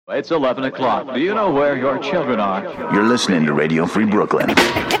It's 11 o'clock. Do you know where your children are? You're listening to Radio Free Brooklyn.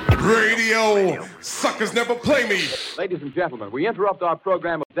 Radio suckers never play me. Ladies and gentlemen, we interrupt our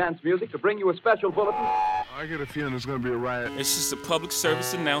program of dance music to bring you a special bulletin. I get a feeling there's going to be a riot. It's just a public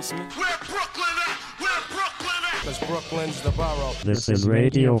service announcement. Where Brooklyn at? Where Brooklyn at? Because Brooklyn's the borough. This is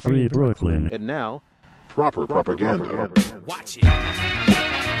Radio Free Brooklyn. And now, proper propaganda. Watch it.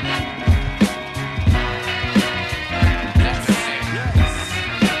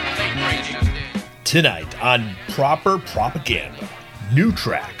 Tonight on Proper Propaganda, new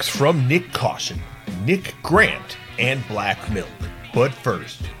tracks from Nick Caution, Nick Grant, and Black Milk. But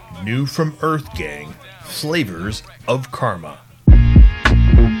first, new from Earth Gang, Flavors of Karma.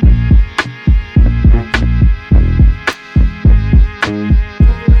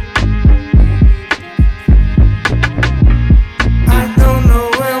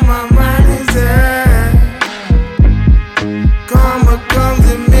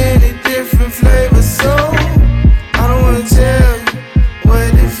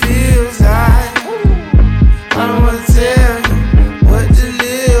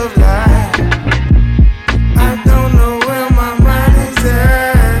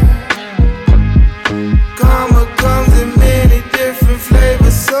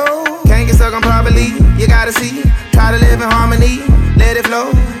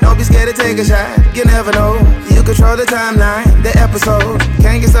 Take a shot, you never know. You control the timeline, the episode.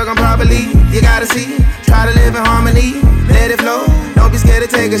 Can't get stuck on properly, you gotta see. Try to live in harmony, let it flow. Don't be scared to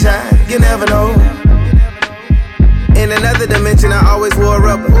take a shot, you never know. In another dimension, I always wore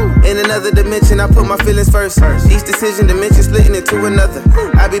rubber. In another dimension, I put my feelings first. Each decision dimension splitting into another.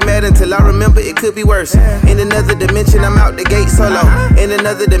 I be mad until I remember it could be worse. In another dimension, I'm out the gate solo. In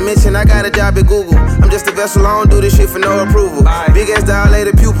another dimension, I got a job at Google. I'm just a vessel, I don't do this shit for no approval. Big ass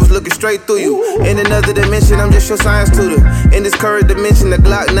dilated pupils looking straight through you. In another dimension, I'm just your science tutor. In this current dimension, the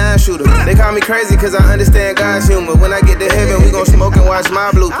Glock 9 shooter. They call me crazy cause I understand God's humor. When I get to heaven, we gon' smoke and watch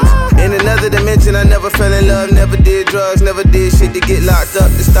my bloopers. In another dimension, I never fell in love, never did drugs, never did shit to get locked up.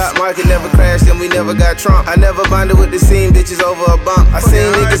 The stock market never crashed and we never got Trump. I never bonded with the same bitches over a bump. I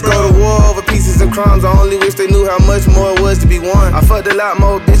seen niggas go to war over pieces of crumbs. I only wish they knew how much more it was to be won. I fucked a lot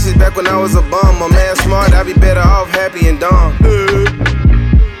more bitches back when I was a bum. I'm mad smart, I'd be better off happy and dumb.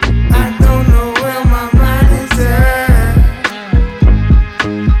 I don't know where my mind is at.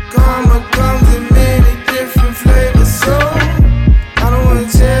 Karma comes in many different flavors, so I don't wanna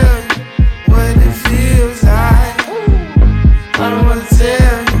tell you what it feels like. I don't wanna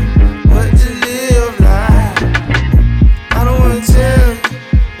tell you what to live like. I don't wanna tell you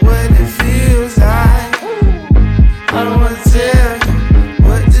what it feels like. I don't wanna tell you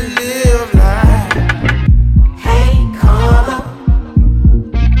what to live like. Hey, karma,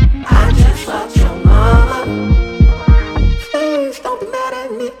 I just fucked your mama. Please don't be mad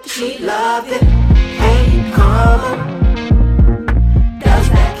at me, she loved it. Hey, karma, does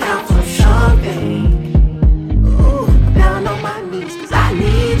that count for something? Down on my knees, cause I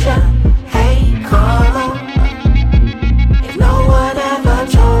need ya. Hey, karma, if no one ever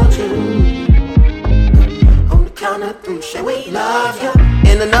told you, on the count of three, say we love ya.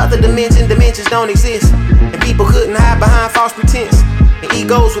 In another dimension, dimensions don't exist, and people couldn't hide behind false pretense. And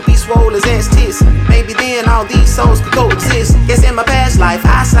egos would be swollen as ants' tits. Maybe then all these souls could coexist. Guess in my past life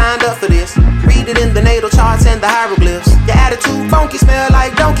I signed up for this. Read it in the natal charts and the hieroglyphs. Your attitude funky, smell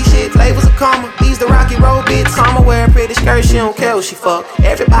like donkey shit. Flavors of karma, these the rocky road bits. Karma wear a pretty skirt, she don't care who she fuck.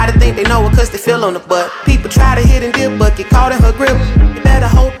 Everybody think they know her cause they feel on the butt. People try to hit and dip but get caught in her grip. You better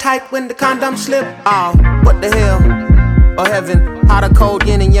hold tight when the condom slip. Oh, what the hell? Or heaven, hot or cold,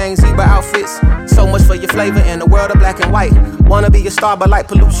 yin and yang, zebra outfits. So much for your flavor in the world of black and white. Wanna be a star but light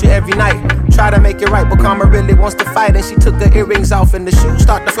pollutes you every night. Try to make it right but karma really wants to fight. And she took her earrings off and the shoes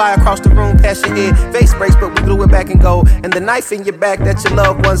start to fly across the room past your head. Vase breaks but we glue it back and go. And the knife in your back that your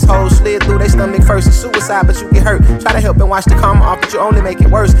loved ones hold slid through their stomach first. It's suicide but you get hurt. Try to help and watch the karma off but you only make it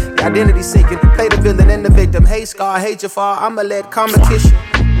worse. The identity seeking, play the villain and the victim. Hey Scar, hey Jafar, I'ma let karma kiss you.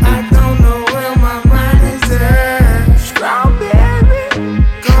 I don't know where my mind is at. Strawberry,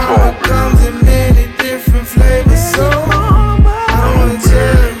 karma comes in many different flavors, so I don't wanna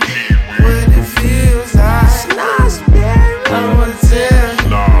tell you what it feels like. I don't wanna tell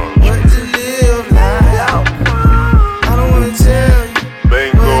you what to live like. I don't wanna tell you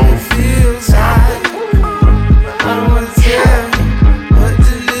what it feels like. I don't wanna tell you what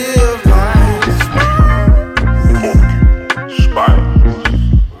to live like.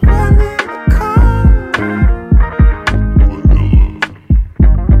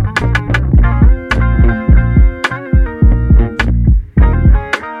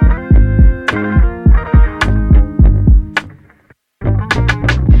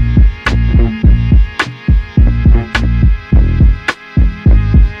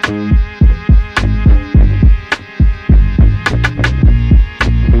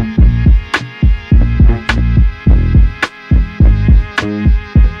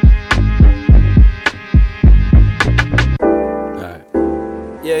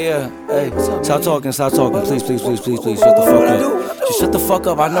 Stop talking, please, shut the fuck up. Just shut the fuck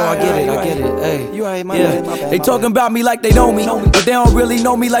up, I know I get it, hey. You ain't my Yeah, bad. they talking about me like they know me, but they don't really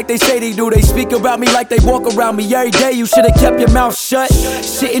know me like they say they do. They speak about me like they walk around me every day. You should've kept your mouth shut.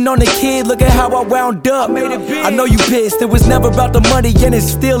 Shitting on the kid, look at how I wound up. I know you pissed, it was never about the money and it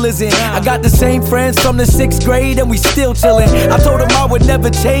still isn't. I got the same friends from the 6th grade and we still chillin'. I told them I would never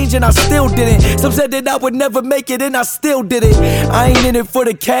change and I still didn't. Some said that I would never make it and I still did it. I ain't in it for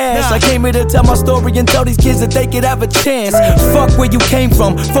the cash, I came here to tell my story and tell these kids that they could have a chance. Fuck where you came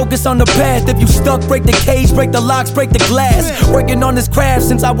from, focus on the path. If you stuck, break the cage, break the locks, break the glass. Working on this craft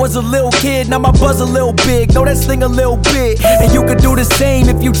since I was a little kid, now my buzz a little big, know that sling a little bit. And you could do the same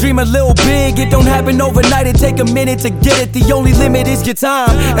if you dream a little big. It don't happen overnight, it take a minute to get it. The only limit is your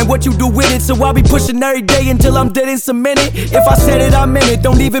time and what you do with it. So I'll be pushing every day until I'm dead in cemented. If I said it, I meant it,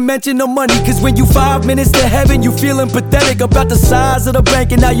 don't even mention the money. Cause when you 5 minutes to heaven, you feeling pathetic about the size of the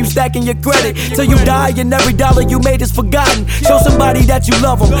bank and now you stacking your credit. Till you die and every dollar you made is forgotten. Show somebody that you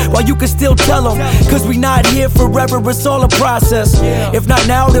love them while you can still tell them. Cause we not here forever, it's all a process. If not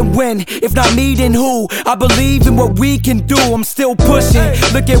now, then when? If not me, then who? I believe in what we can do, I'm still pushing.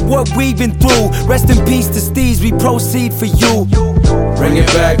 Look at what we've been through. Rest in peace to Steez, we proceed for you. Bring it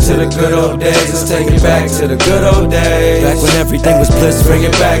back to the good old days. Let's take it back to the good old days. Back when everything was bliss. Bring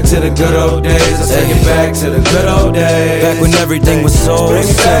it back to the good old days. Let's take it back to the good old days. Back when everything was so Bring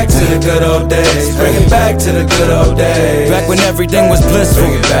it back to the good old days. Bring it back to the good old days. Back when everything was blissful.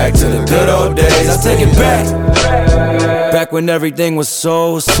 Bring it back to the good old days. I'll take it back. Back when everything was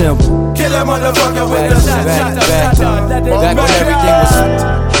so simple. Kill that motherfucker with the shot. Back when everything was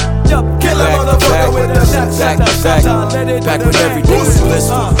Kill that motherfucker with the shot. back when everything was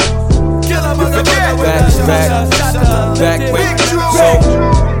blissful. Kill that motherfucker with the shot. Back when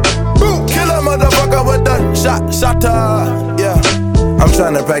Kill that motherfucker with the shot. Yeah. I'm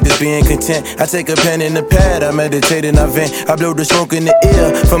tryna practice being content. I take a pen and a pad, I meditate and I vent. I blow the smoke in the ear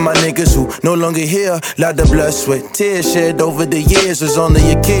for my niggas who no longer here. Lot of blood, sweat, tears shed over the years. Was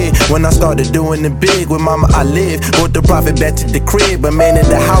only a kid when I started doing it big. With mama I lived, brought the profit back to the crib. But man in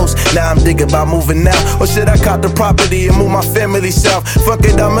the house, now I'm thinking about moving out. Or should I cop the property and move my family south? Fuck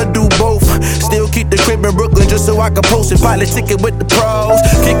it, I'ma do both. Still keep the crib in Brooklyn just so I can post it. Pilot ticket with the pros,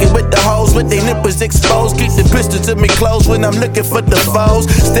 kick it with the hoes with they nipples exposed. Keep the pistol to me close when I'm looking for the foes.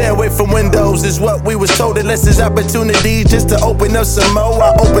 Stay away from windows is what we was told. Unless there's opportunity just to open up some more.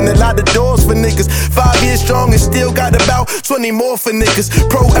 I open a lot of doors for niggas. 5 years strong and still got about 20 more for niggas.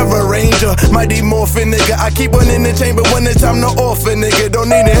 Pro Ever Ranger, Mighty Morphin nigga. I keep one in the chamber when it's time to orphan nigga. Don't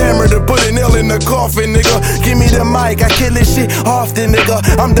need a hammer to put a nail in the coffin nigga. Give me the mic, I kill this shit often nigga.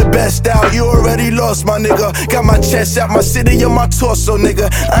 I'm the best out, you already lost my nigga. Got my chest out, my city on my torso nigga.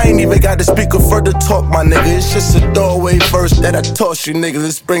 I ain't even got to speak or further talk my nigga. It's just a doorway verse that I toss you nigga.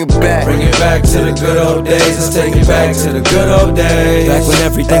 Let's bring it back. Bring it back to the good old days. Let's take it back to the good old days. Back when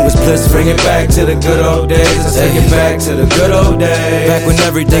everything was bliss. Bring it back to the good old days. Let's take it back to the good old days. Back when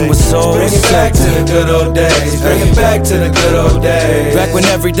everything was so Bring it back to the good old days. Bring it back to the good old days. Back when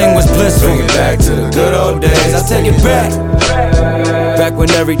everything was blissful. Bring it back to the good old days. I'll take it back. Back when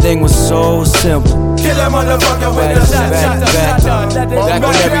everything was so simple. Kill that motherfucker with the shot. Back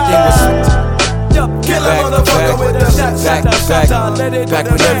when everything was Kill that motherfucker with the shot. back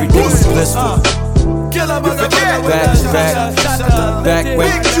when everything was blissful. Kill that motherfucker with the shot. Back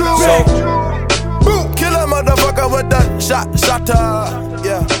when Kill that motherfucker with the shot.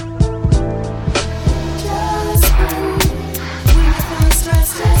 Yeah.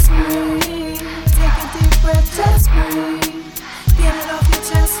 Just breathe. Take a deep breath, just breathe. Get it off your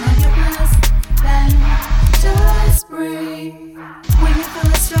chest, now you're blessed. Then just breathe. When you're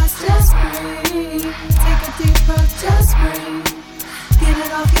feeling stressed, just breathe. Take a deep breath, just breathe. Get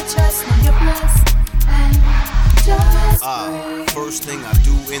it off your chest, now you're blessed. Then just breathe. First thing I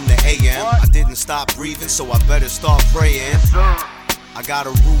do in the AM, I didn't stop breathing, so I better start praying. I got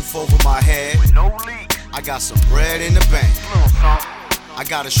a roof over my head, with no leak. I got some bread in the bank. I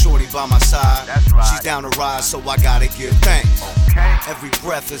got a shorty by my side. Right. She's down to ride, so I gotta give thanks. Okay. Every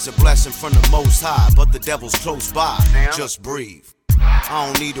breath is a blessing from the Most High, but the devil's close by. Damn. Just breathe. I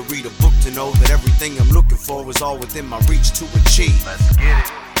don't need to read a book to know that everything I'm looking for is all within my reach to achieve. Let's get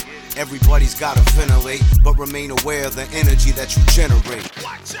it. Everybody's gotta ventilate, but remain aware of the energy that you generate.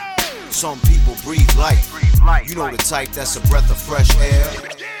 Some people breathe light. You know the type that's a breath of fresh air.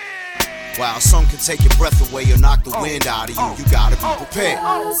 While some can take your breath away or knock the wind out of you, you gotta be prepared.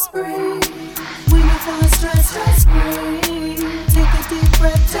 Just breathe. When you're feeling stressed, just breathe. Take a deep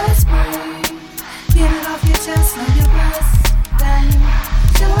breath, just breathe. Get it off your chest, now you're blessed. Then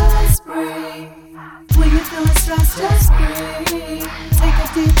just breathe. When you're feeling stressed, just breathe. Take a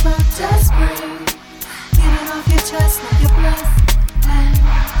deep breath, just breathe.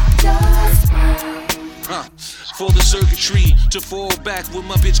 to fall back when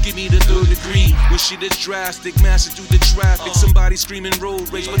my bitch give me the third degree. When shit is drastic, mashing through the traffic. Somebody screaming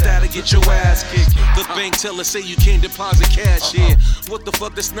road rage, but that'll get your ass kicked. The bank teller say you can't deposit cash here. What the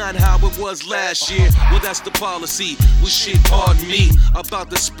fuck, that's not how it was last year. Well, that's the policy. Well, shit, pardon me. About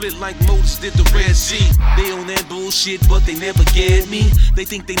to split like Moses did the Red Sea. They on that bullshit, but they never get me. They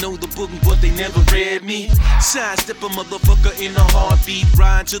think they know the book, but they never read me. Sidestep a motherfucker in a heartbeat.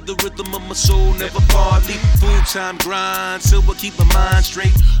 Ride to the rhythm of my soul, never partly. Full-time grind, silver keep my mind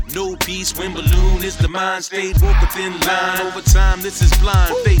straight. No peace when balloon is the mind state. Walk a thin line, over time this is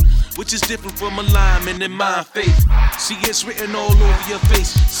blind faith, which is different from alignment in my faith. See, it's written all over your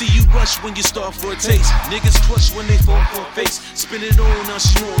face. See, you rush when you start for a taste. Niggas crush when they fall for a face. Spin it on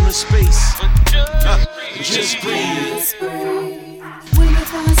us, you on the space. Just breathe. When you're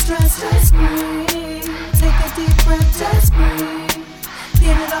feeling stressed, just breathe. Take a deep breath, just breathe.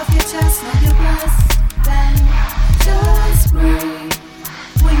 Get it off your chest, know you're blessed. Then just breathe.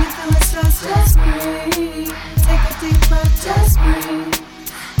 When you're feeling stressed, just breathe. Take a deep breath, just breathe.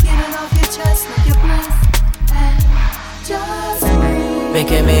 Get it off your chest, know you're blessed. Then just breathe.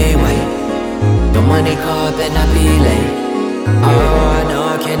 Making me wait. The money call, better not be late. Oh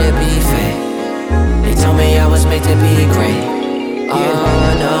no, can it be fake? They told me I was made to be great.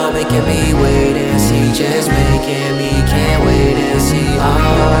 Oh no, making me wait and see. Just making me can't wait and see.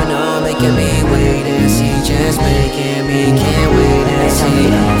 Oh no, making me wait and see. Just making me can't wait and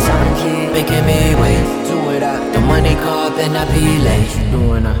see. Making me wait. Do it up. The money call, better not be late.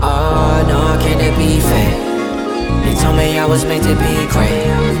 Oh no, can it be fake? They told me I was made to be great.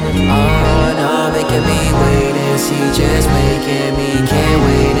 Oh no, making me wait and see. Just making me can't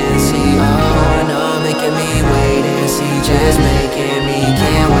wait and see. Oh no, making me wait and see. Just making me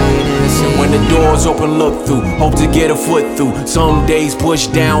can't wait and see. When the doors open, look through. Hope to get a foot through. Some days push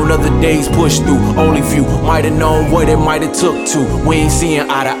down, other days push through. Only few might have known what it might have took to. We ain't seeing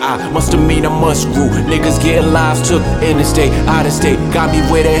eye to eye, must have mean I must grew. Niggas getting lives took in the state, out of state. Got me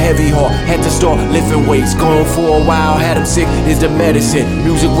with a heavy heart, had to start lifting weights. Going for a while, had them sick, is the medicine.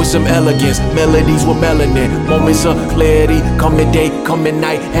 Music with some elegance, melodies with melanin. Moments of clarity, coming day, coming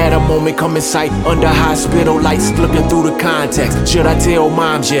night. Had a moment come in sight, under hospital lights, looking through the context. Should I tell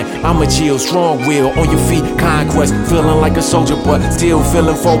moms yet? I'm a chill, strong will, on your feet, conquest. Feeling like a soldier, but still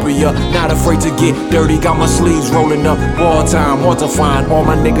feeling phobia. Not afraid to get dirty, got my sleeves rolling up. Wartime, hard to find, all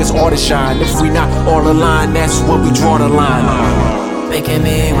my niggas ought to shine. If we not all aligned, that's where we draw the line. Making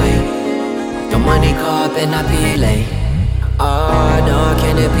me wait. The money call, better not be late. Oh no,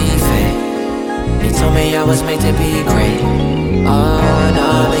 can it be fake? They told me I was made to be great. Oh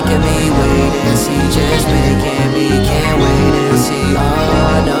no, making me wait and see. Just making me can't wait and see.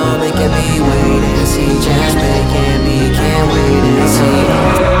 Oh no, making me wait and see. Just making me can't wait and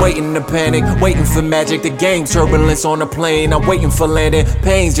see. Waiting to panic, waiting for magic. The game turbulence on the plane. I'm waiting for landing.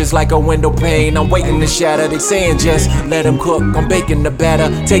 Pains just like a window pane. I'm waiting to shatter. They saying just let them cook. I'm baking the batter,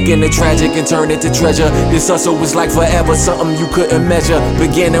 taking the tragic and turn it to treasure. This hustle was like forever, something you couldn't measure.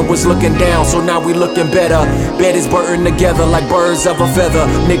 Beginning was looking down, so now we looking better. Bed is burning together like birds of a feather.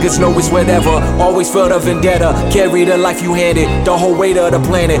 Niggas know it's whatever. Always felt a vendetta. Carry the life you handed, the whole weight of the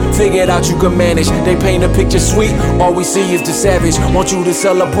planet. Figured out you could manage. They paint a picture sweet. All we see is the savage. Want you to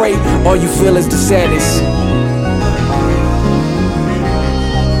celebrate. All you feel is the sadness.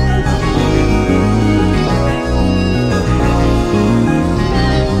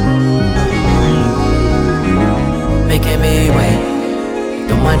 Making me wait.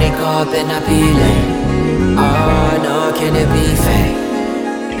 The money call, better not be late. Oh no, can it be fake?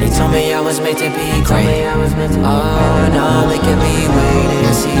 They told me I was made to be great. Oh no, making me wait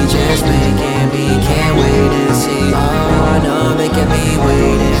and see. Just making me can't wait and see. Oh no, making me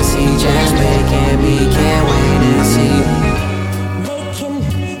wait and see. Just making me can't wait and see.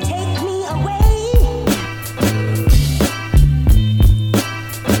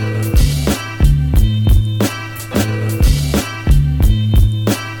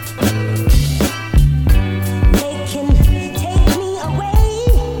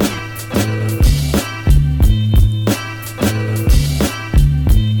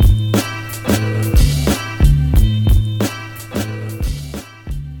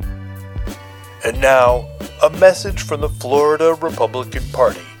 And now, a message from the Florida Republican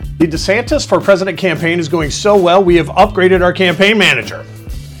Party. The DeSantis for President campaign is going so well, we have upgraded our campaign manager.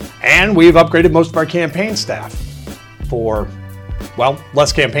 And we've upgraded most of our campaign staff for, well,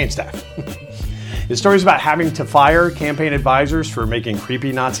 less campaign staff. His stories about having to fire campaign advisors for making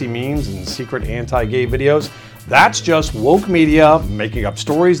creepy Nazi memes and secret anti-gay videos, that's just woke media making up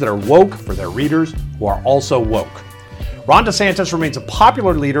stories that are woke for their readers who are also woke. Ron DeSantis remains a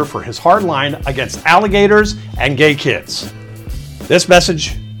popular leader for his hard line against alligators and gay kids. This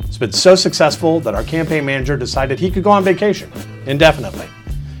message has been so successful that our campaign manager decided he could go on vacation indefinitely.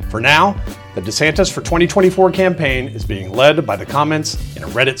 For now, the DeSantis for 2024 campaign is being led by the comments in a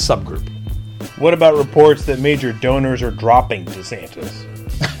Reddit subgroup. What about reports that major donors are dropping DeSantis?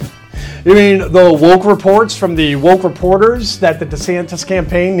 You mean the woke reports from the woke reporters that the DeSantis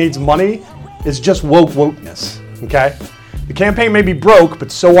campaign needs money is just wokeness, okay? The campaign may be broke,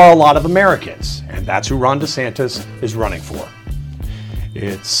 but so are a lot of Americans, and that's who Ron DeSantis is running for.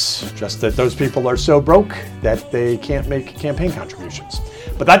 It's just that those people are so broke that they can't make campaign contributions.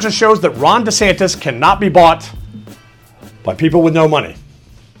 But that just shows that Ron DeSantis cannot be bought by people with no money.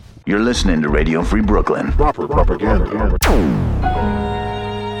 You're listening to Radio Free Brooklyn. Proper propaganda.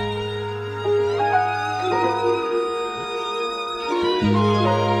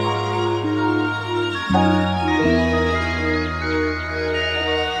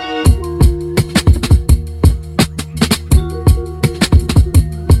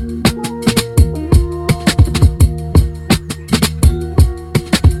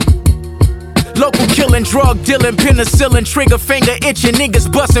 Drug dealing, penicillin, trigger finger itching.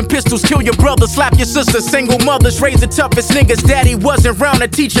 Niggas busting pistols, kill your brother, slap your sister. Single mothers raise the toughest niggas. Daddy wasn't round to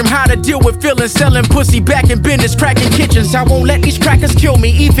teach him how to deal with feelings. Selling pussy back in business, cracking kitchens. I won't let these crackers kill me,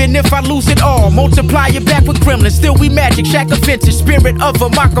 even if I lose it all. Multiply it back with gremlins, still we magic. Shack of vintage, spirit of a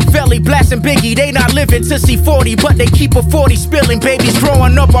Machiavelli. Blasting Biggie, they not living to see 40, but they keep a 40 spilling. Babies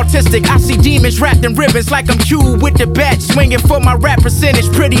growing up autistic. I see demons wrapped in ribbons like I'm Q with the bat. Swinging for my rap percentage.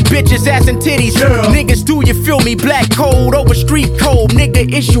 Pretty bitches, ass and titties. Yeah. Niggas, do you feel me? Black code over street code.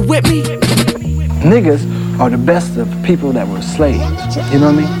 Nigga, is you with me? Niggas are the best of people that were slaves. You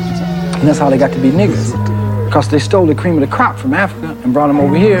know what I mean? And that's how they got to be niggas. Because they stole the cream of the crop from Africa and brought them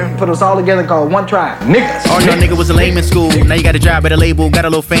over here and put us all together called one tribe. Niggas. Oh, your nigga was a lame in school. Now you got a job at a label, got a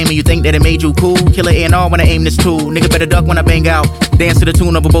little fame, and you think that it made you cool. Killer A&R when I aim this tool. Nigga better duck when I bang out. Dance to the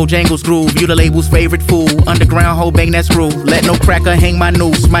tune of a Bojangles groove. You the label's favorite fool. Underground hoe bang that screw. Let no cracker hang my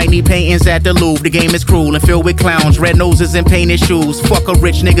noose. Might need paintings at the Louvre. The game is cruel and filled with clowns. Red noses and painted shoes. Fuck a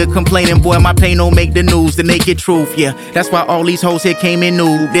rich nigga complaining. Boy, my pain don't make the news. The naked truth, yeah. That's why all these hoes here came in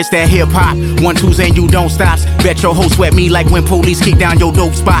new. This that hip hop. 1-2s and you don't stop. Bet your hoes sweat me like when police kick down your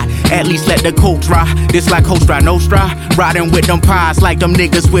dope spot. At least let the coke dry. This like Coach Dry Nostra. Riding with them pies like them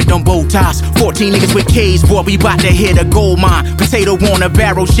niggas with them bow ties. 14 niggas with K's. Boy, we bout to hit a gold mine. Potato on a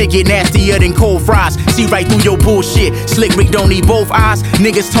barrel. Shit get nastier than cold fries. See right through your bullshit. Slick Rick don't need both eyes.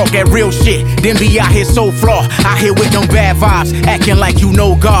 Niggas talk that real shit. Then be out here so flawed. Out here with them bad vibes. Acting like you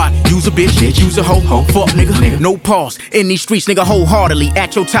know God. Use a bitch, use a hoe. Fuck nigga. No pause. In these streets, nigga, wholeheartedly.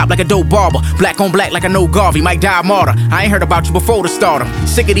 At your top like a dope barber. Black on black like I know Garvey. Might die martyr. I ain't heard about you before the stardom.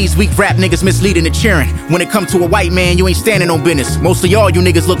 Sick of these weak rap niggas misleading and cheering. When it come to a white man, you ain't standing on business. Mostly all you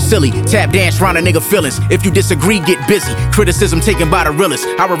niggas look silly. Tap dance round a nigga feelings. If you disagree, get busy. Criticism taken by the realest.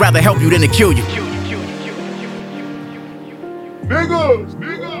 I would rather help you than to kill you. Niggas!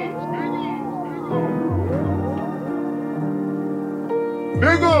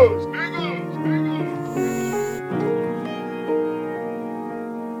 Niggas!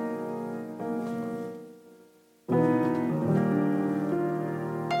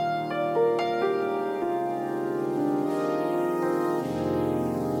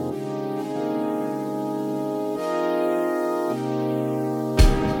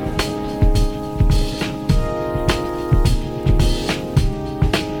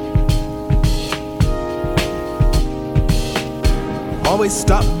 Always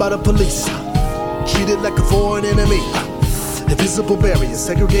stopped by the police, treated like a foreign enemy. Invisible barriers,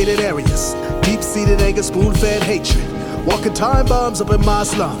 segregated areas, deep-seated anger, spoon-fed hatred. Walking time bombs up in my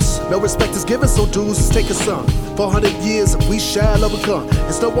slums. No respect is given, so dues is taken some. 400 years we shall overcome.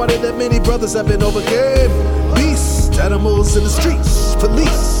 It's no wonder that many brothers have been overcame. Beasts, animals in the streets,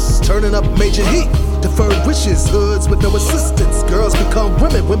 police turning up major heat. Deferred wishes, hoods with no assistance. Girls become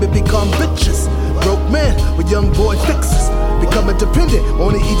women, women become bitches. Broke men with young boy fixes, becoming dependent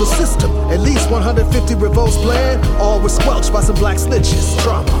on the evil system. At least 150 revolts planned, all were squelched by some black snitches.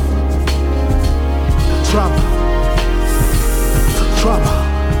 Trauma, trauma, trauma,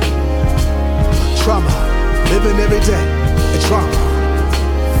 trauma. Living every day in trauma,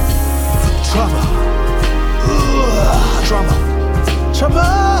 trauma, trauma, trauma,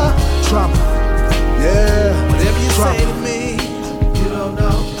 trauma. Yeah, whatever you trauma. Say to me, you don't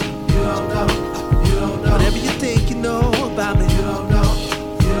know, you don't know. Whatever you think you know about me, you don't know,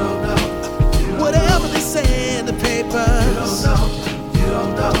 you don't know. Whatever they say in the papers, you don't know, you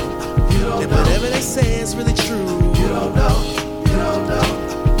don't know, you don't know. And whatever they say is really true, you don't know, you don't know,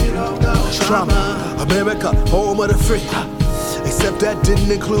 you don't know. Trauma, America, home of the free. Except that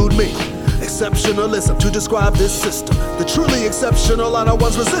didn't include me. exceptionalism to describe this system. The truly exceptional are the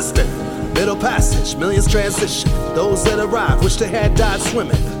ones resistant. Middle passage, millions transition. Those that arrive wish they had died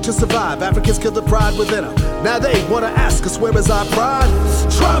swimming. To survive, Africans killed the pride within them. Now they wanna ask us, where is our pride?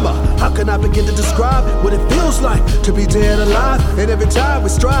 Trauma, how can I begin to describe what it feels like to be dead alive? And every time we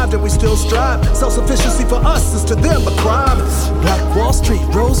strived and we still strive, self-sufficiency for us is to them a crime. Black Wall Street,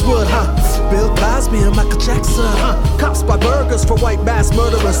 Rosewood, Bill Cosby and Michael Jackson, Cops buy burgers for white mass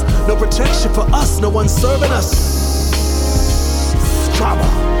murderers. No protection for us, no one serving us. Trauma.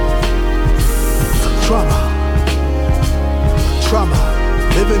 Trauma, trauma,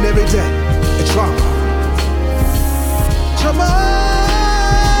 living every day in trauma. Trauma,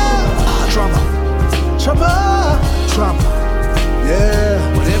 trauma, trauma, trauma. Yeah,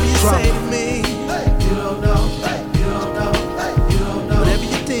 whatever you say to me, you don't know, you don't know, you don't know. Whatever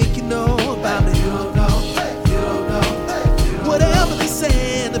you think you know about me, you don't know, you don't know. Whatever they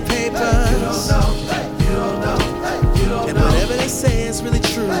say in the papers, you don't know, you don't know, you don't know. And whatever they say is really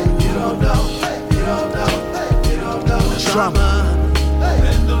true, you don't know. Trauma.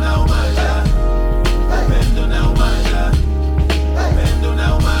 Vendo na umaja, vendo na umaja, vendo na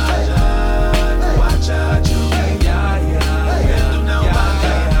umaja, wacha chuki, vendo na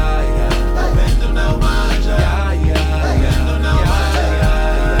umaja, vendo na umaja, vendo na umaja,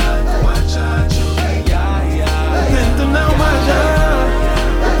 wacha chuki, vendo na umaja,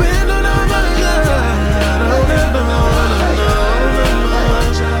 vendo na umaja, vendo na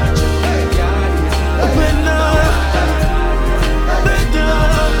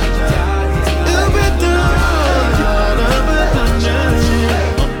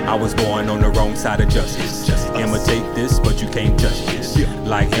I was born on the wrong side of justice. Imitate this, but you can't touch this.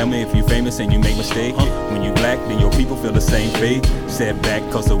 Like Emma, if you famous and you make mistake, when you black, then your people feel the same fate. Setback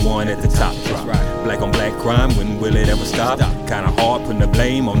cause the one at the top drop. Black on black crime, when will it ever stop? Kinda hard putting the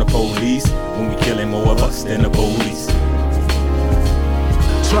blame on the police when we killing more of us than the police.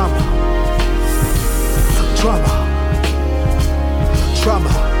 Trauma, trauma,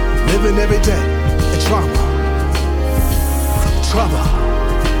 trauma, living every day in trauma. Trauma.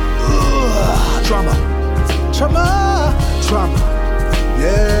 Trauma, trauma, trauma,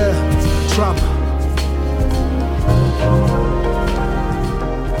 yeah, trauma.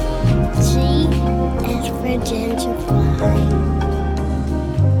 G is for gentrify.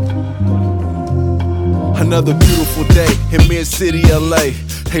 Another beautiful day in mid-city LA.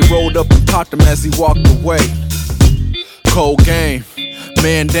 They rolled up and popped him as he walked away. Cold game,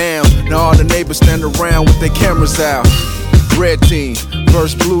 man down. Now all the neighbors stand around with their cameras out. Red team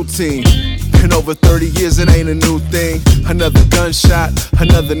versus blue team. In over 30 years, it ain't a new thing. Another gunshot,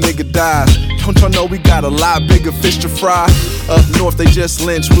 another nigga dies. Don't y'all know we got a lot bigger fish to fry? Up north, they just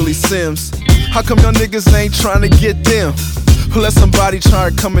lynched Willie Sims. How come y'all niggas ain't trying to get them? Let somebody try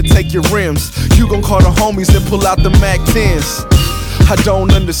to come and take your rims. You gon' call the homies and pull out the Mac 10s. I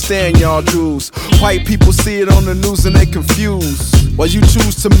don't understand y'all dudes. White people see it on the news and they confused. While you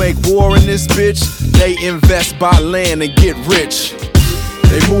choose to make war in this bitch, they invest, buy land and get rich.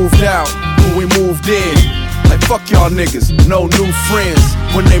 They moved out, but we moved in. Like fuck y'all niggas, no new friends.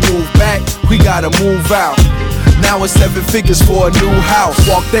 When they move back, we gotta move out. Now it's 7 figures for a new house.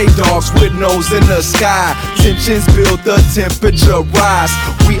 Walk they dogs with nose in the sky. Tensions build, the temperature rise.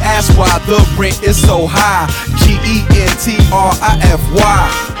 We ask why the rent is so high. GENTRIFY.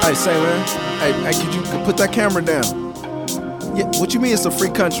 Hey, say man, hey, could you put that camera down? Yeah, what you mean it's a free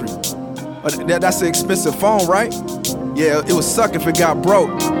country? That's an expensive phone, right? Yeah, it would suck if it got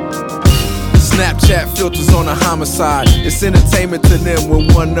broke. Snapchat filters on a homicide. It's entertainment to them when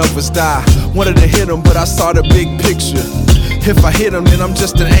one of us die. Wanted to hit him, but I saw the big picture. If I hit him, then I'm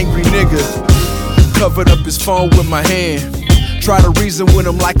just an angry nigga. Covered up his phone with my hand. Try to reason with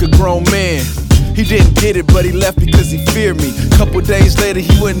him like a grown man. He didn't get it, but he left because he feared me. Couple days later,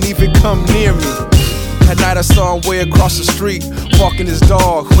 he wouldn't even come near me. At night, I saw him way across the street, walking his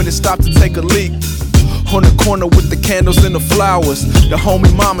dog when it stopped to take a leak. On the corner with the candles and the flowers. The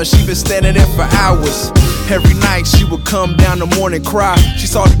homie mama, she been standing there for hours. Every night she would come down the morning cry. She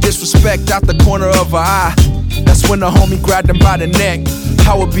saw the disrespect out the corner of her eye. That's when the homie grabbed him by the neck.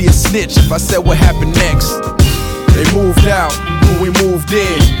 I would be a snitch if I said what happened next. They moved out, but we moved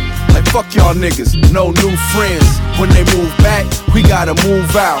in. Like fuck y'all niggas, no new friends. When they move back, we gotta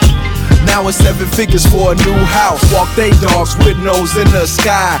move out. Now it's 7 figures for a new house. Walk they dogs with nose in the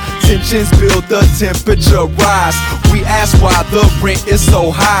sky. Tensions build, the temperature rise. We ask why the rent is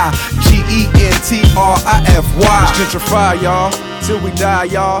so high. GENTRIFY. It's gentrify, y'all, till we die,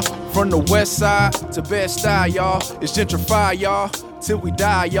 y'all. From the west side to Bed-Stuy, y'all. It's gentrify, y'all, till we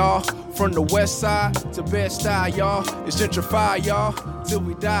die, y'all. From the west side to Bed-Stuy, y'all. It's gentrified, y'all, till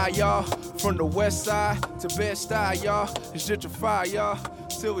we die, y'all. From the west side to Bed-Stuy, y'all. It's gentrified, y'all,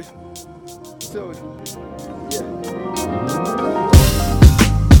 till we, yeah.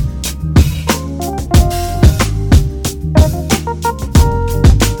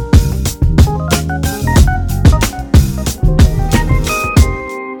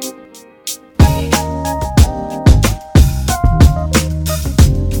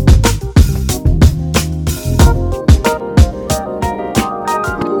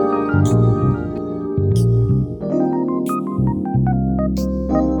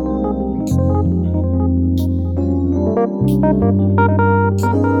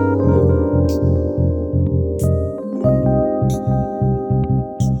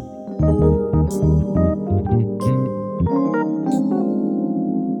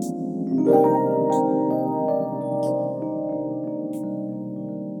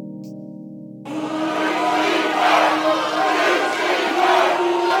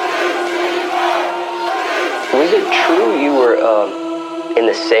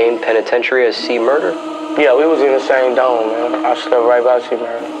 Penitentiary as C Murder? Yeah, we was in the same dome, man. I slept right by C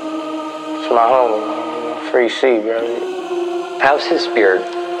Murder. It's my homie, Free C, bro. How's his spirit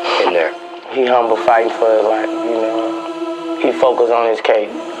in there? He humble, fighting for his life, you know. He focused on his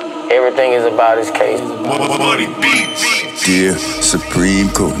case. Everything is about his case. Money beats. Dear Supreme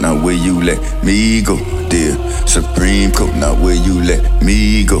Court, now where you let me go? Dear Supreme Court, now where you let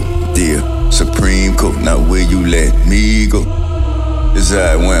me go? Dear Supreme Court, now where you let me go? This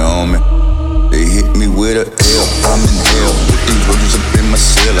how it went on, man. They hit me with a L, I'm in hell. With these roaches up in my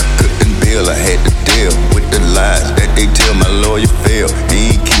cell, I couldn't bail. I had to deal with the lies that they tell. My lawyer failed,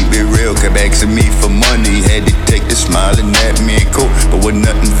 he ain't keep it real. Kept asking me for money, had to take the smiling at me in court, but was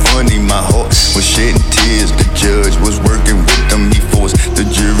nothing funny. My heart was shedding tears. The judge was working with them. He forced the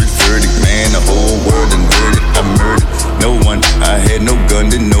jury verdict. Man, the whole world inverted. I murdered no one. I had no gun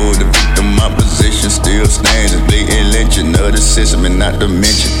to know the victim. My position still stands. It's blatant lynching of the system, and not to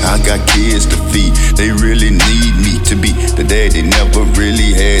mention I got kids to feed. They really need me to be the dad they never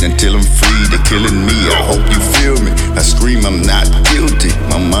really had until I'm free. They're killing me. I hope you feel me. I scream I'm not guilty.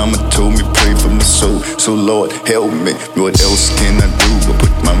 My mama told me pray for my soul. So Lord help me. What else can I do but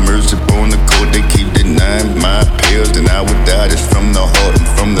put my mercy on the court? They keep denying my appeals, then I would die. This from the heart and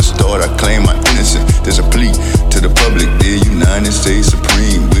from the start. I claim my innocence. There's a plea to the public. Dear United States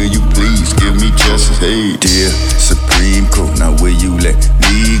Supreme, will you please give me justice? Hey, dear Supreme Court, now will you let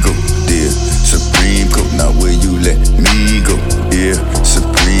me go? Dear Supreme Court, now will you let me go? Dear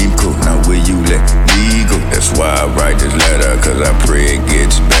Supreme Court, now will you let me go? That's why I write this letter, cause I pray it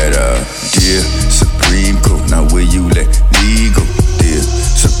gets better. Dear Supreme Court, now will you let me go? Dear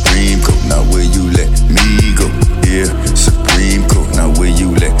Supreme Court, now will you let me go? Dear Supreme Court, now will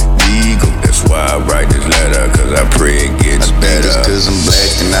you let me go? That's why I write this letter, cause I pray it gets better. It's cause I'm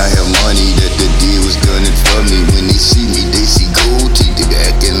black and I have money that the deal was done it for me. When they see me, they see gold teeth. They be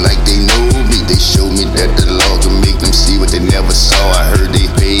acting like they know me. They show me that the law can make them see what they never saw. I heard they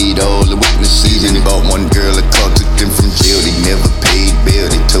paid all the witnesses, and they bought one girl a car, took them from jail. They never paid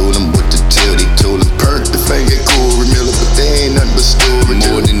bail. They told them what to tell. They told them perk the finger Corey Miller, but they ain't nothing but story.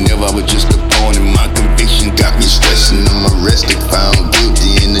 More than ever, I was just a pawn, and my conviction got me stressing. I'm arrested, found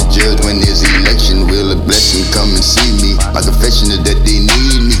guilty, and the judge when there's election will a blessing come and see me. My confession is that they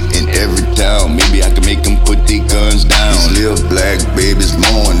need me in every town. Maybe I can make them put their guns down. These little black babies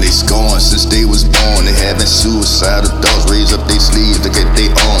mourn, they scorn since they was born. They having suicidal thoughts, raise up their sleeves, look at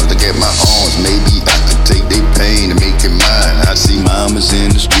their arms, look at my arms. Maybe I could take their pain and make it mine. I see mamas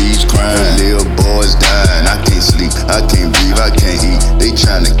in the streets crying, little boys dying. I can't sleep, I can't breathe, I can't eat. They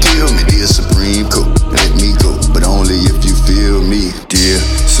trying to kill me. Dear Supreme Court, let me go, but only if you feel me. Dear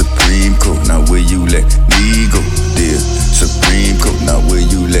Supreme Court, now will you let me go? Dear Supreme Court, now will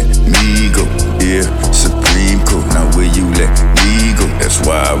you let me go? Dear Supreme Court, now will you let me go? That's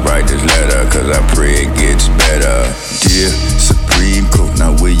why I write this letter, cause I pray it gets better. Dear Supreme Court,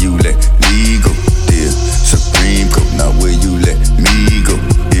 now will you let me go? Dear Supreme Court, now will you let me go?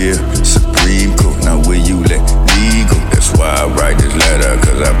 Dear Supreme Court, now will you let me go? That's why I write this letter,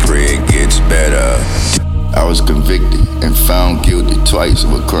 cause I pray it gets better. I was convicted and found guilty twice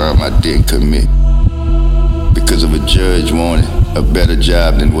of a crime I didn't commit, because of a judge wanted a better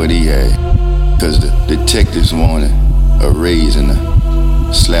job than what he had, cause the detectives wanted a raise and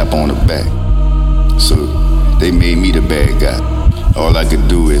a slap on the back. So they made me the bad guy. All I could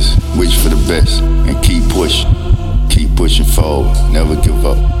do is wish for the best and keep pushing forward, never give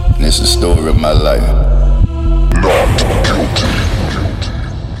up. And it's the story of my life. Not guilty.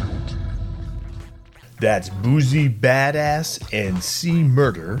 That's Boozy Badass and C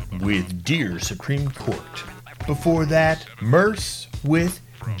Murder with Dear Supreme Court. Before that, Merce with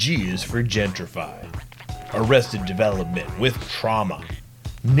G is for Gentrify. Arrested Development with Trauma.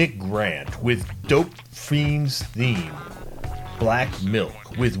 Nick Grant with Dope Fiends Theme. Black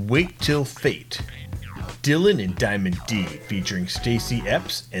Milk with Wait Till Fate. Dylan and Diamond D featuring Stacey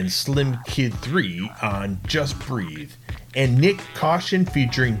Epps and Slim Kid 3 on Just Breathe. And Nick Caution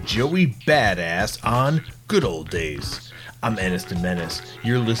featuring Joey Badass on Good Old Days. I'm Ennis the Menace.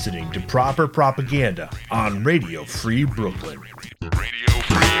 You're listening to Proper Propaganda on Radio Free Brooklyn. Radio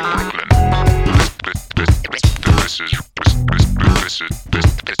Free Brooklyn. This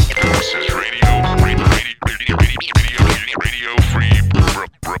is Radio Free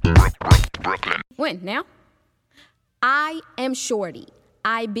Brooklyn. When now? I am Shorty.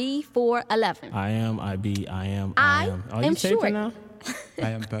 IB 411. I am. Are you am taping Shorty. now? I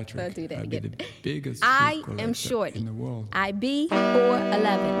am Patrick. Don't do that I be again. the biggest I fruit am collector Shorty. in the world. IB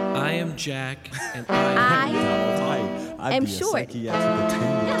 411. I am Jack, and I am be a Shorty. psychiatric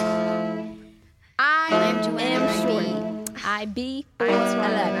attendant. I am Shorty. IB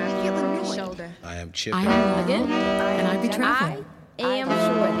 411. Feel in your shoulder. I am Chip. I am again. And I be traveling. I am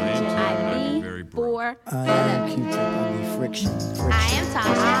Shorty. IB 411. I am Q-tip, I be friction. I am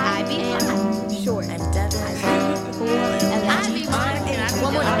Tasha. I be Short. I'm Devin. I be Monica.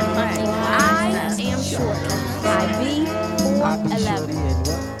 One more time. I am Short. I be 411.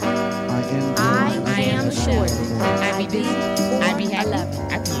 I am Short. I be 411.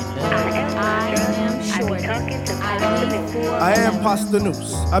 I am Short. I am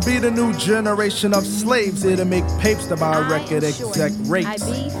Pastanews. I be the new generation of slaves here to make papes to buy record exec rates.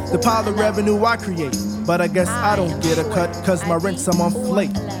 The pile of revenue I create, but I guess I don't get a cut cause my rent's a month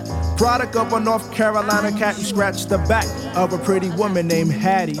late. Product of a North Carolina cat who scratched the back of a pretty woman named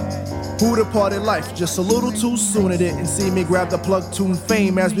Hattie. Who departed life just a little too soon. It didn't see me grab the plug tune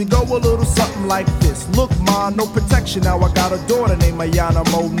fame as we go a little something like this. Look, ma, no protection. Now I got a daughter named Ayana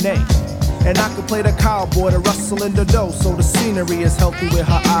Monet. And I can play the cowboy to rustle in the dough, so the scenery is healthy with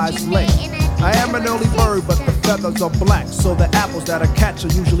her eyes lay. I am an early bird, but the feathers are black, so the apples that I catch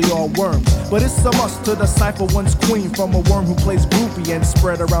are usually all worms. But it's a must to decipher one's queen from a worm who plays groupie and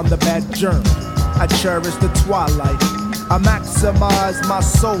spread around the bad germ. I cherish the twilight. I maximize my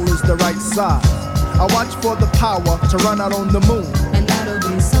soul is the right size. I watch for the power to run out on the moon. And that'll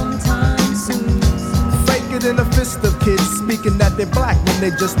be sometime soon. Fake it in a fist of kids speaking that they're black when they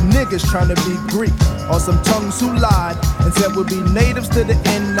just niggas trying to be Greek. Or some tongues who lied and said we'll be natives to the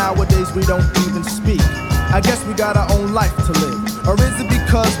end. Nowadays we don't even speak. I guess we got our own life to live. Or is it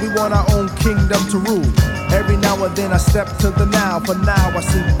because we want our own kingdom to rule? Every now and then I step to the now. For now I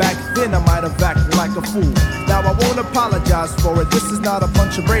see back then I might have acted like a fool. Now I won't apologize for it. This is not a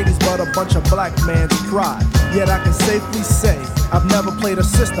bunch of Brady's but a bunch of black man's pride. Yet I can safely say I've never played a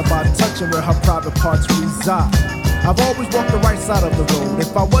sister by touching where her private parts reside. I've always walked the right side of the road.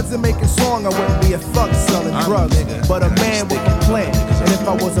 If I wasn't making song, I wouldn't be a thug selling drugs, but a man with a plan. And if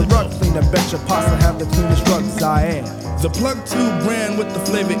I was a rug cleaner, bet your pasta have the cleanest rugs I am. The Plug 2 brand with the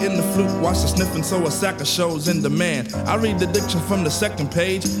flavor in the flute. Watch the sniffing so a sack of shows in demand. I read the diction from the second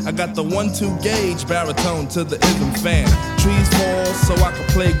page. I got the 1-2 gauge baritone to the ism fan. Trees fall so I can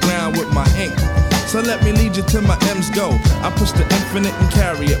play ground with my ink. So let me lead you till my M's go. I push the infinite and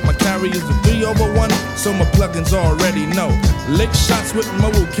carry it. My carry is a 3/1, so my plugins already know. Lick shots with Mo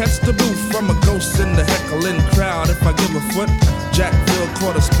will catch the booth from a ghost in the heckling crowd. If I give a foot, Jackville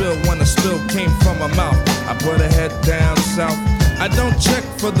caught a spill when a spill came from my mouth. I put a head down south. I don't check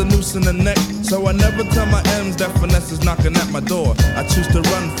for the noose in the neck, so I never tell my M's that finesse is knocking at my door. I choose to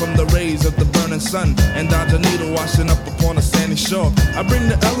run from the rays of the burning sun and dodge a needle washing up upon a sandy shore. I bring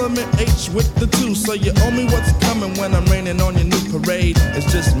the element H with the 2, so you owe me what's coming when I'm raining on your new parade.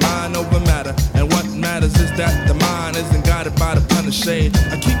 It's just mind over matter, and what matters is that the mind isn't guided by the pun of shade.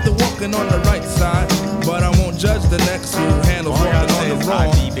 I keep the walking on the right side, but I won't judge the next who handles walking on the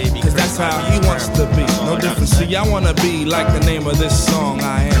wrong, cause that's how he wants to be. No difference, see, I wanna be like the name of this song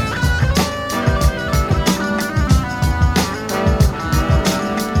I am.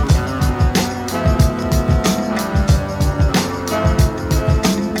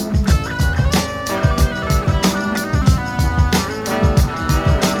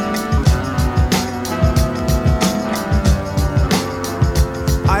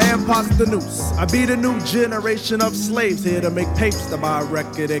 The noose. I be the new generation of slaves here to make tapes to buy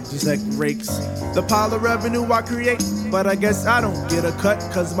record exec rakes. The pile of revenue I create, but I guess I don't get a cut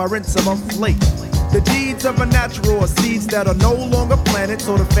cause my rent's a month late. The deeds of a natural are seeds that are no longer planted,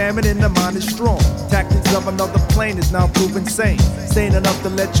 so the famine in the mind is strong. Tactics of another plane is now proven sane. Sane enough to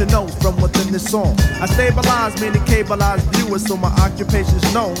let you know from within this song. I stabilize, meaning cableize viewers, so my occupation's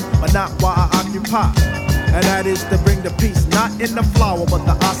known, but not why I occupy. And that is to bring the peace, not in the flower, but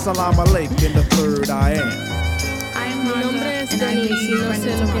the assalamu alaikum in the third I am. Mi nombre es Denise y no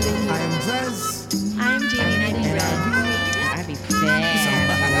sé lo que decir. I am Zez. I am Jeannie and I be red. I be fast.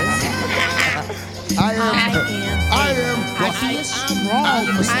 I am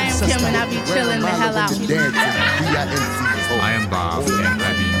Kim and I be chilling the hell out. I am Bob and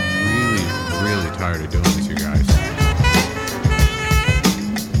I be really, really tired of doing this, you guys.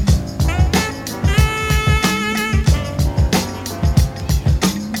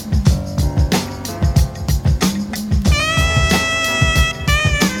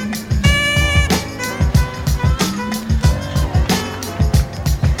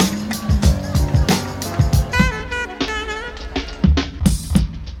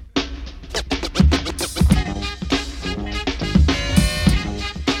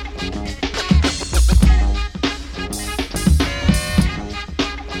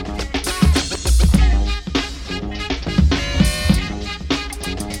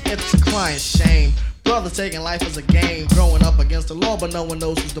 Shame. Brother taking life as a game, growing up against the law, but no one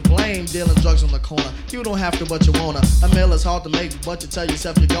knows who's to blame. Dealing drugs on the corner, you don't have to, but you wanna. A meal is hard to make, but you tell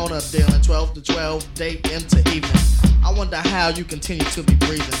yourself you're gonna. Dealing 12 to 12, day into evening. I wonder how you continue to be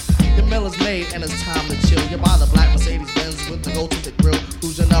breathing. Your meal is made and it's time to chill. You buy the black Mercedes Benz with the gold to the grill,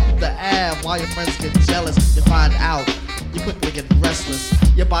 cruising up the Ave while your friends get jealous. You find out, you quickly get restless.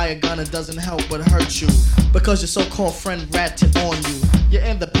 You buy a gun, it doesn't help but hurt you, because your so-called friend ratted on you. You're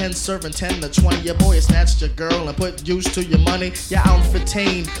in the pen serving 10 to 20. Your boy snatched your girl and put use to your money. You're out in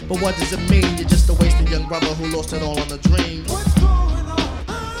 15, but what does it mean? You're just a wasted young brother who lost it all on a dream.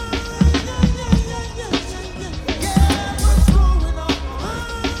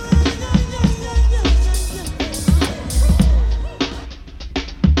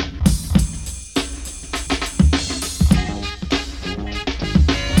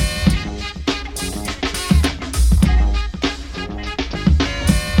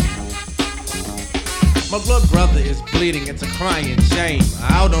 My blood brother is bleeding, it's a crying shame.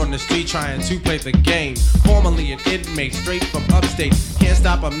 Out on the street trying to play the game. Formerly an inmate, straight from upstate. Can't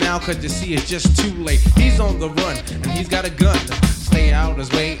stop him now cause you see it's just too late. He's on the run and he's got a gun. Stay out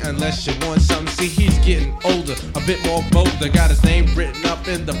his way unless you want something. See, he's getting older, a bit more bolder. Got his name written up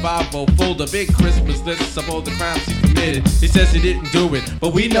in the 5-0 folder. Big Christmas list of all the crimes he committed. He says he didn't do it,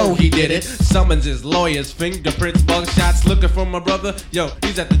 but we know he did it. Summons his lawyers, fingerprints, mug shots. Looking for my brother, yo,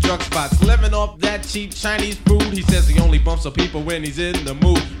 he's at the drug spots. Living off that cheap Chinese food. He says he only bumps up people when he's in the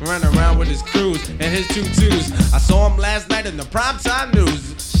mood. Running around with his crews and his tutus. I saw him last night in the primetime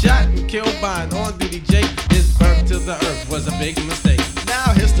news. Shot and killed by an on-duty Jake. His birth to the earth was a big mistake.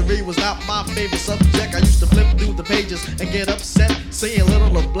 Now history was not my favorite subject. I used to flip through the pages and get upset, seeing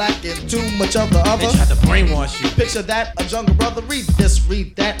little of black and too much of the other. They tried to brainwash you. Picture that, a jungle brother, read this,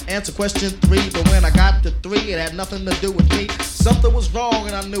 read that, answer question 3. But when I got to 3, it had nothing to do with me. Something was wrong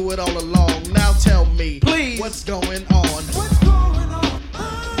and I knew it all along. Now tell me, please, what's going on? What's going on?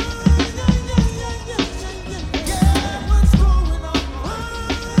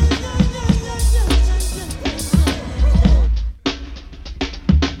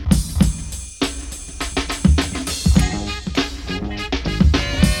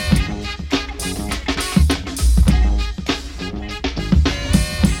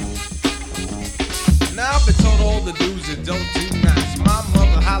 The do's and don't do nots. My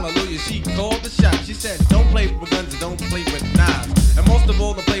mother, hallelujah, she called the shot. She said, don't play with guns and don't play with knives. And most of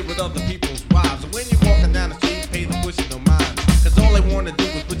all, don't play with other people's wives. And when you're walking down the street, pay the push no mind. Cause all they wanna do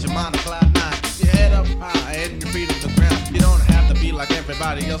is put your mind on cloud 9. Keep your head up high and your feet on the ground. You don't have to be like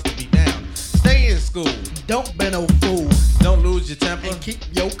everybody else to be down. Stay in school. Don't be no fool. Don't lose your temper. And keep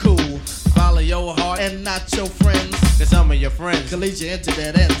your cool. Follow your heart and not your friends. Cause some of your friends can lead you into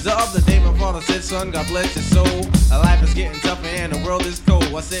that end. The other day my father said, son, God bless your soul. Life is getting tougher and the world is cold.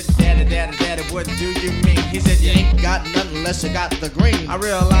 I said, daddy, daddy, daddy, what do you mean? He said, you ain't got nothing unless you got the green. I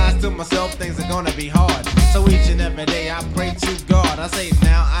realized to myself things are gonna be hard. So each and every day I pray to God. I say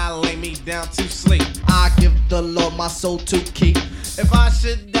now I lay me down to sleep. I give the Lord my soul to keep. If I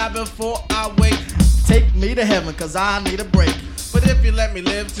should die before I wake, take me to heaven cause I need a break. But if you let me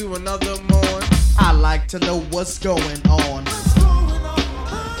live to another morn, I like to know what's going on.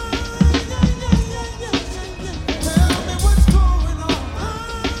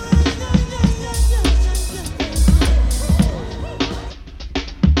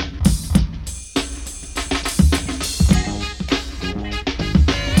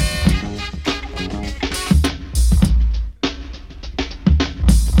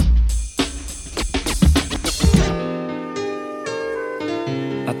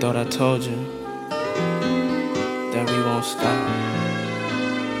 I thought I told you that we won't stop.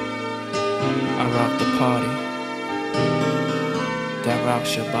 I rock the party that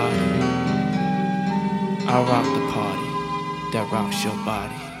rocks your body. I rock the party that rocks your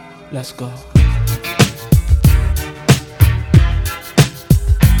body. Let's go.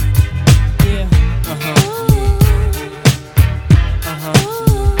 Yeah.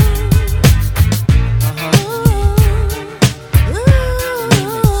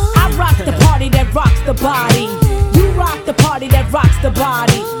 I rock the party that rocks the body. You rock the party that rocks the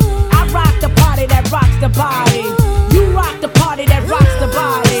body. I rock the party that rocks the body. You rock the party that rocks the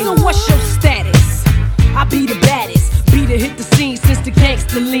body. So what's your status? I be the baddest. Be the hit the scene since the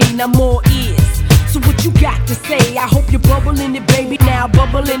gangster lean. I'm all ears. So what you got to say? I hope you're bubbling it, baby. Now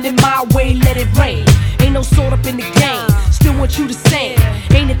bubbling it my way, let it rain. Ain't no sort up in the game. Still want you the same.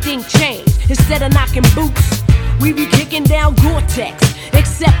 Ain't a thing changed. Instead of knocking boots, we be kicking down Gore-Tex.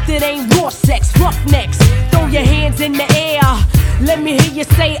 Except it ain't raw sex, roughnecks. Throw your hands in the air. Let me hear you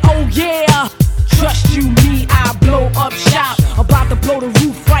say, oh yeah. Trust you, me, I blow up shop. About to blow the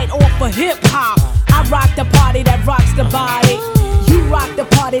roof right off of hip-hop. I rock the party that rocks the body. You rock the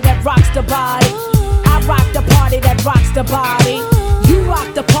party that rocks the body. I rock the party that rocks the body. You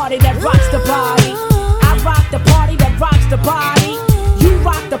rock the party that rocks the body. I rock the party that rocks the body. You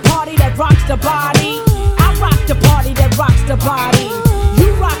rock the party that rocks the body. I rock the party that rocks the body.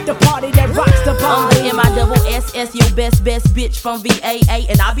 You rock the party that rocks the body. I'm the MISSS, your best bitch from VAA.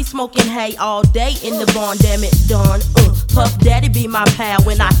 And I be smoking hay all day in the barn, damn it, darn. Puff Daddy be my pal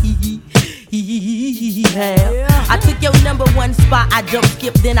when I I took your number one spot, I jump,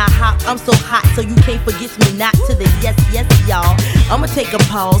 skip, then I hop. I'm so hot, so you can't forget me not to the yes, y'all. I'ma take a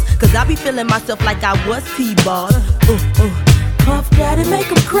pause, cause I be feeling myself like I was T-Boss. Puff Daddy make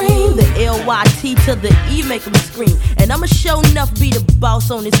 'em cream. The L-Y-T to the E make 'em scream. And I'ma show enough be the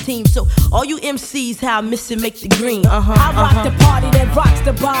boss on this team. So all you MCs, how I miss it, make the green. I rock the party that rocks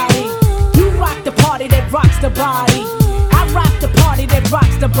the body. You rock the party that rocks the body. I rock the party that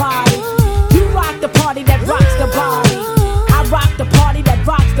rocks the body. You rock the party that rocks the body. I rock the party that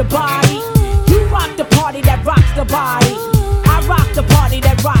rocks the body. You rock the party that rocks the body. I rock the party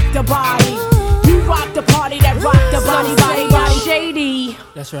that rocks the body. You rock the party that rocks the body. Body shady.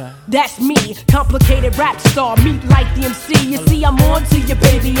 That's right. That's me, complicated rap star, meet like the MC. You see, I'm on to your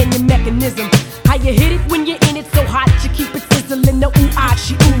baby and your mechanism. How you hit it when you're in it so hot, you keep it sizzling, the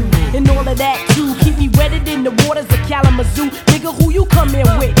ooh-ah-chi ooh. And all of that too, keep me wetted in the waters of Kalamazoo. Nigga, who you come in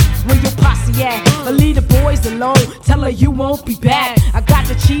with? Where your posse at? But leave the boys alone, tell her you won't be back. I got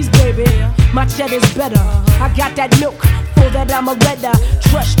the cheese, baby, my cheddar's better. I got that milk, for that I'm a redder.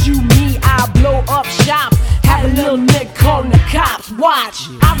 Trust you, me, I'll blow up shop. Have a little nigga calling the cops, watch.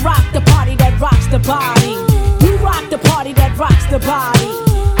 I rock the party that rocks the body. You rock the party that rocks the body.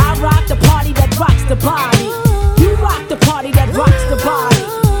 I rock the party that rocks the body. You rock the party that rocks the body.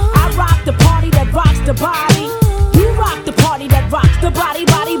 I rock the party that rocks the body. You rock the party that rocks the body,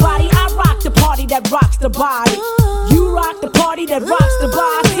 body, body. I rock the party that rocks the body. You rock the party that rocks the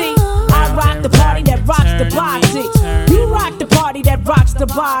body. I rock the party that rocks the body. You rock the party that rocks the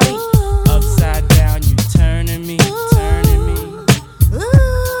body. Upside down, you turning me, turning me.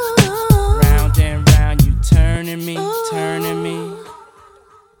 Round and round, you turning me, turning me.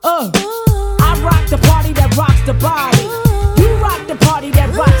 I rock the party that rocks the body. You rock the party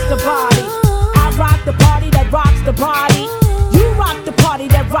that rocks the body. I rock the party that rocks the body. You rock the party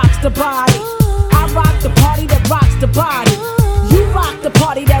that rocks the body. I rock the party that rocks the body. You rock the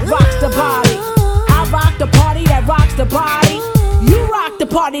party that rocks the body. I rock the party that rocks the body. You rock the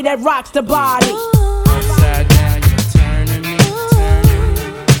party that rocks the body. Upside down, you turning me, turning me.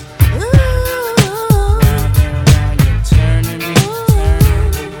 Round and round, you turning me, turning me.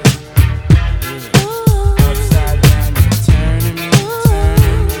 Yeah. Upside down, you turning me, turning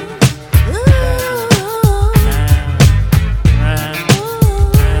me. Round,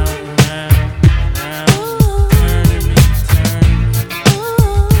 turning me, turning me.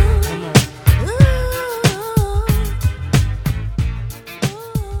 Come on.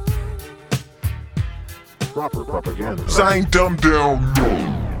 Proper propaganda. Sign dumb down.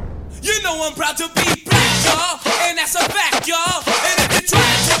 You know I'm proud to be black, y'all, and that's a fact, y'all. And if you try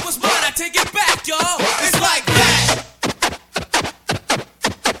to take what's mine, I take it back, y'all. It's like that.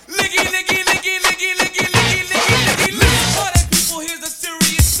 Liggy, liggy, liggy, liggy, liggy, liggy, liggy, liggy. Listen, all that people, here's a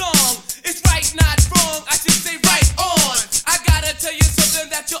serious song. It's right, not wrong. I should say right on. I gotta tell you something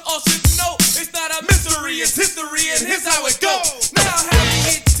that you all should know. It's not a mystery, it's history, and here's how it goes. Now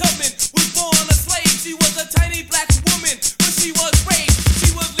Harriet Tubman was born a slave. She was a tiny black woman when she was raped.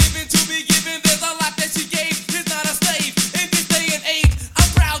 She was living to be given. There's a lot that she gave. It's not a slave in this day and age. I'm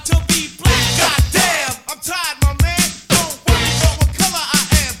proud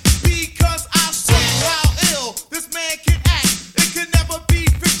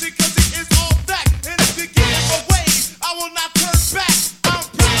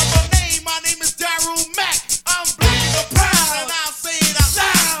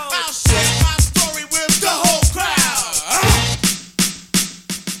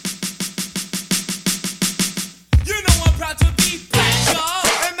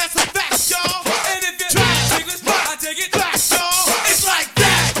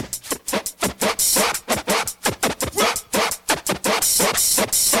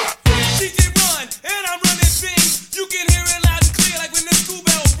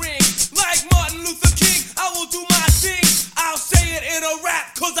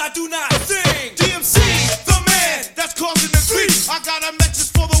do not sing. DMC, the man that's causing the grief. I got a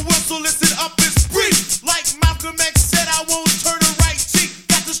message for the world, so listen up, it's brief. Like Malcolm X said, I won't turn a right cheek.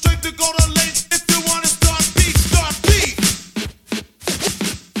 Got the strength to go to length if you wanna start beef, start beef.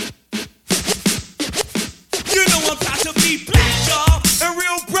 You know I'm proud to be black, y'all, and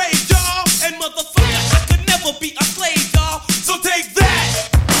real brave, y'all. And motherfucker, I could never be a slave, y'all. So take that.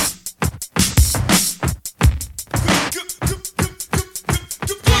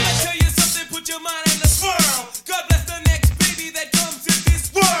 Gonna tell you something, put your mind in a swirl. God bless the next baby that comes in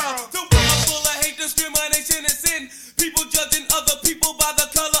this world. The world full of hate, discrimination, and sin. People judging other people by the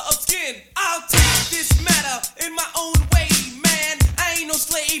color of skin. I'll take this matter in my own way, man. I ain't no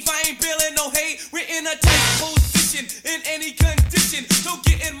slave, I ain't feeling no hate. We're in a tight position, in any condition. Don't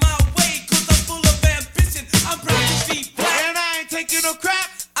get in my way, cause I'm full of ambition. I'm proud to be black, and I ain't taking no crap.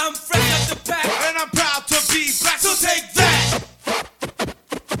 I'm fresh out the pack, and I'm proud to be black. So take that.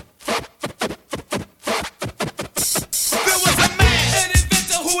 There was a man, an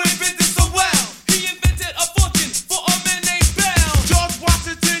inventor who invented so well. He invented a fortune for a man named Bell. George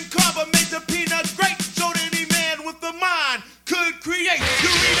Washington Carver made the peanut great. Showed any man with a mind could create. You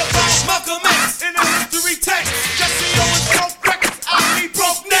read about Malcolm X in a history text. Jesse Owens broke records, I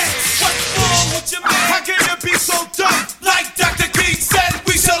broke necks. What's wrong with your man? How can you be so dumb? Like Dr. King said,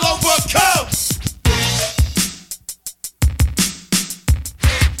 we shall overcome.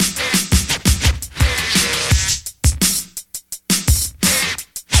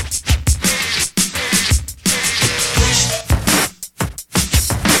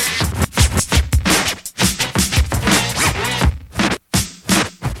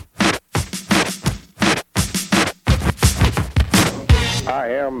 I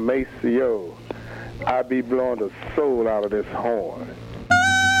am Maceo. I be blowing the soul out of this horn.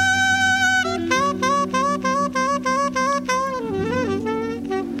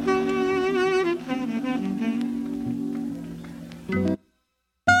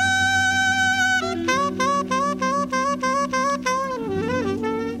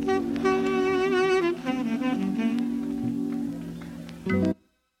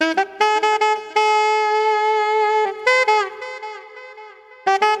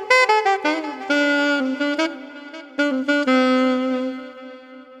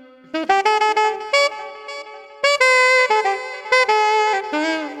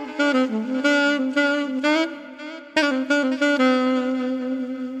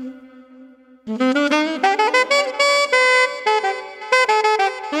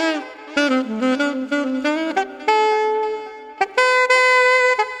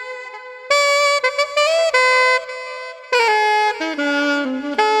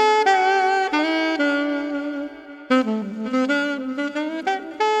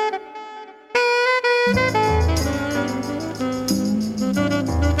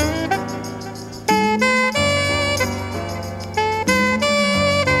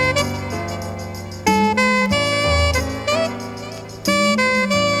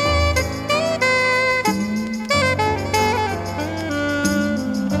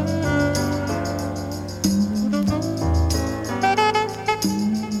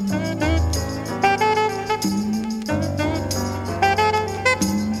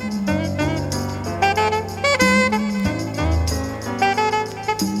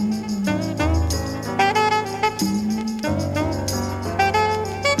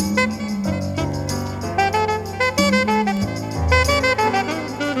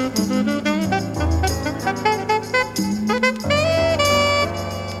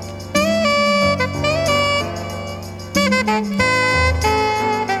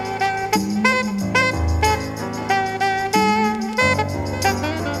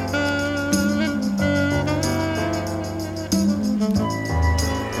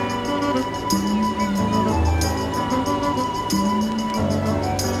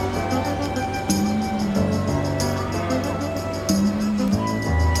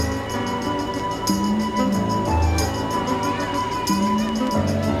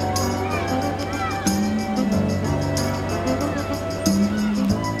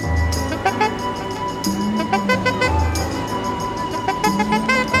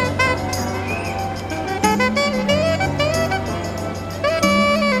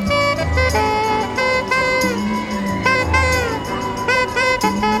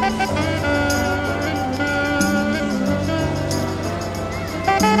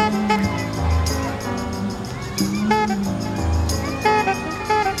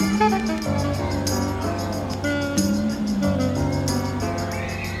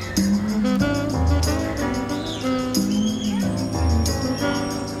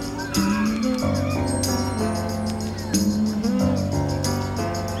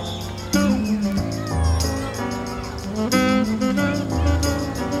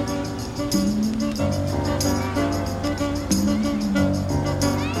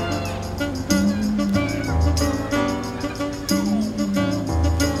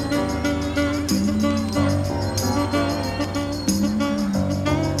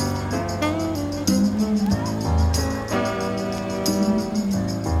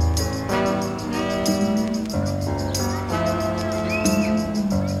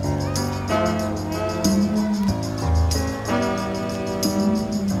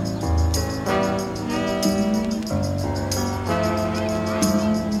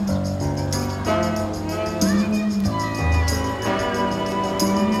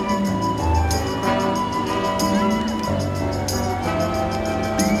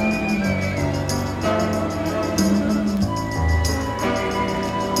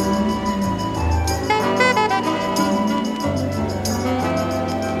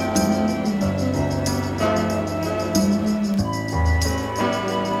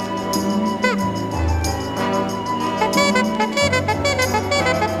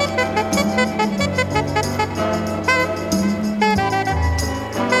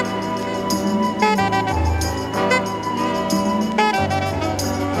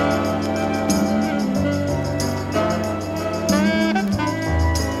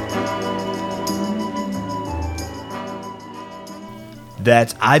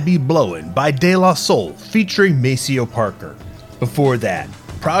 That's I Be Blowin' by De La Soul featuring Maceo Parker. Before that,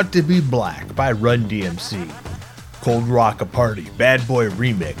 Proud to Be Black by Run DMC. Cold Rock a Party Bad Boy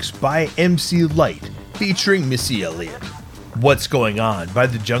Remix by MC Light featuring Missy Elliott. What's Going On by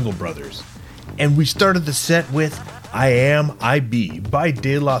the Jungle Brothers. And we started the set with I Am I Be by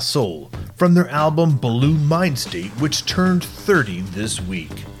De La Soul from their album Balloon Mind State, which turned 30 this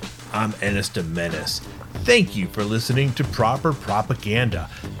week. I'm Ennis de Menace. Thank you for listening to Proper Propaganda.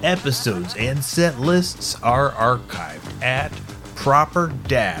 Episodes and set lists are archived at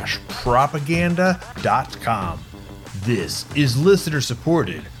proper-propaganda.com. This is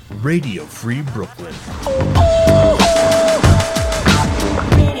listener-supported Radio Free Brooklyn.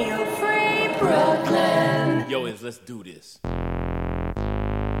 Radio Free Brooklyn. Yo, let's do this.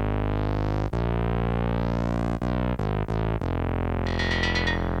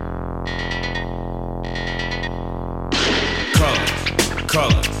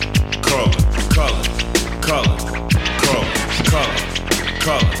 Colors,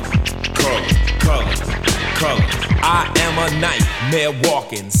 I am a nightmare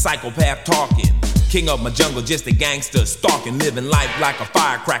walking, psychopath talking. King of my jungle, just a gangster stalking, living life like a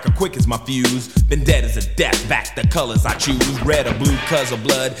firecracker, quick as my fuse. Been dead as a death, back the colors I choose. Red or blue, cause of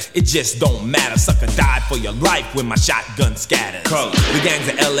blood, it just don't matter. Sucker died for your life when my shotgun scatters. Colors. The gangs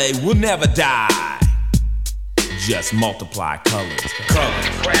of LA will never die. Just multiply colors.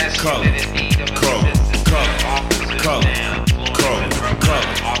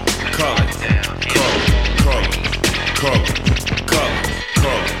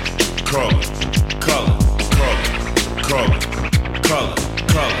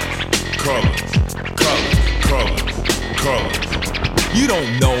 You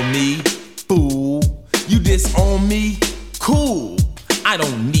don't know me, fool. You disown me, cool. I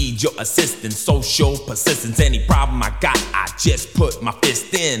don't need your assistance, social persistence. Any problem I got, I just put my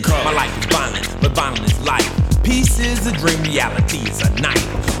fist in. My life is violent, but violent is life. Peace is a dream, reality is a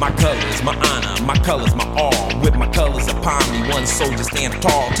knife. My colors, my honor, my colors, my all. With my colors upon me, one soldier stand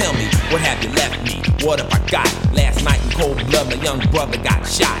tall. Tell me, what have you left me? What have I got? Last night in cold blood, my young brother got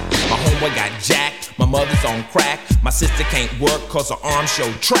shot. My homeboy got jacked, my mother's on crack. My sister can't work cause her arms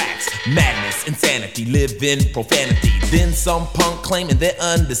show tracks. Madness, insanity, live in profanity. Then some punk claiming they're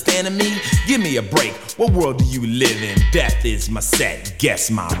understanding me. Give me a break, what world do you live in? Death is my set,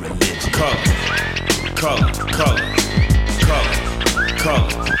 guess my religion. Color, color, color, color, color, color,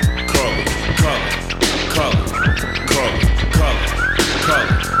 color, color, color,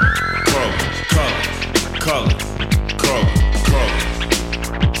 color, color, color, color,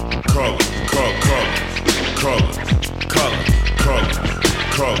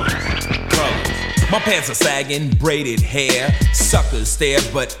 My pants are sagging, braided hair. Suckers stare,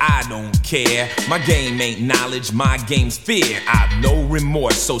 but I don't care. My game ain't knowledge, my game's fear. I've no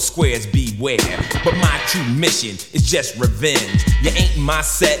remorse, so squares beware. But my true mission is just revenge. You ain't my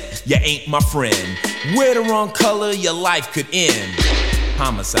set, you ain't my friend. Wear the wrong color, your life could end.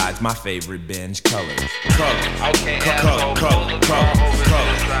 Homicide's my favorite binge. Colors. Okay, asshole, pull the car over to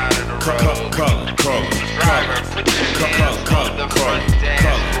the side of the road. Driver, put your hands on the front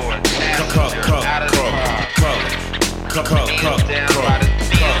dashboard. Passenger, out of the car.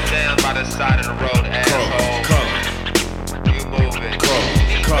 Kneel down by the side of the road, asshole. You moving.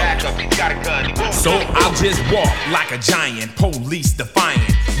 He's back up, he's got a gun. He moving. So I'll just walk like a giant, police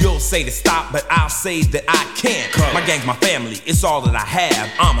defiant. You'll say to stop, but I'll say that I can't. My gang's my family, it's all that I have.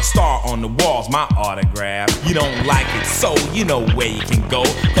 I'm a star on the walls, my autograph. You don't like it, so you know where you can go.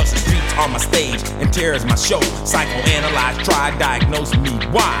 Cause the streets are my stage, and terror is my show. Psychoanalyze, try, diagnose me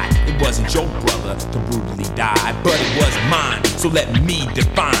why. It wasn't your brother to brutally die, but it was mine, so let me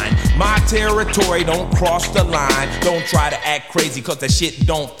define. My territory, don't cross the line. Don't try to act crazy, cause that shit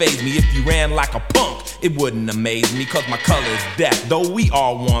don't faze me. If you ran like a punk, it wouldn't amaze me, cause my color is death. Though we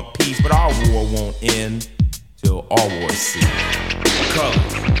all want peace, but our war won't end till all wars cease. Color,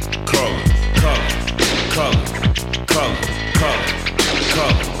 color, color, color, color, color, color,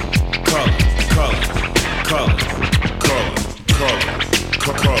 color, color, color,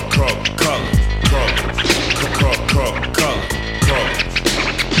 color,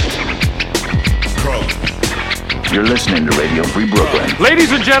 You're listening to Radio Free Brooklyn.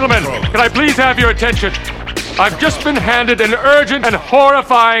 Ladies and gentlemen, can I please have your attention? I've just been handed an urgent and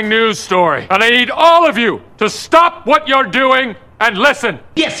horrifying news story, and I need all of you to stop what you're doing and listen.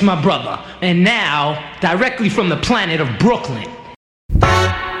 Yes, my brother. And now, directly from the planet of Brooklyn.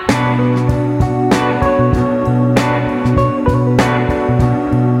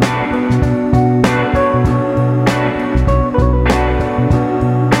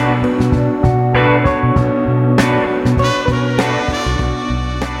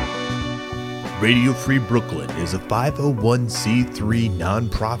 Free Brooklyn is a 501c3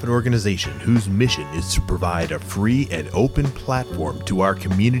 nonprofit organization whose mission is to provide a free and open platform to our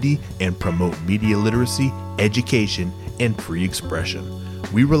community and promote media literacy, education, and free expression.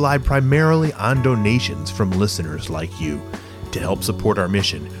 We rely primarily on donations from listeners like you. To help support our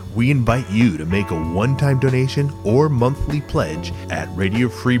mission, we invite you to make a one-time donation or monthly pledge at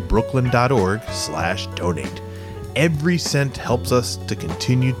radiofreebrooklyn.org/donate. Every cent helps us to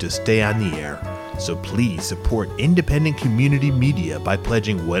continue to stay on the air, so please support independent community media by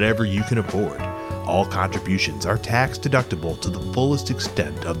pledging whatever you can afford. All contributions are tax deductible to the fullest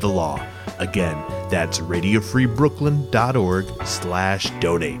extent of the law. Again, that's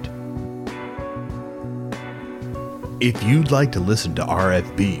radiofreebrooklyn.org/donate. If you'd like to listen to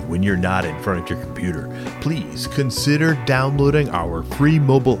RFB when you're not in front of your computer, please consider downloading our free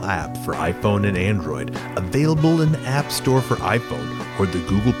mobile app for iPhone and Android, available in the App Store for iPhone or the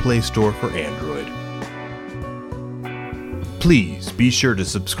Google Play Store for Android. Please be sure to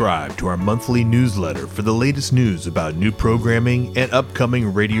subscribe to our monthly newsletter for the latest news about new programming and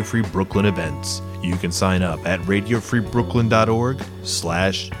upcoming Radio Free Brooklyn events. You can sign up at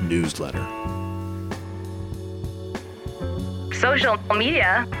radiofreebrooklyn.org/newsletter. Social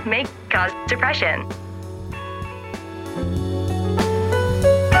media may cause depression.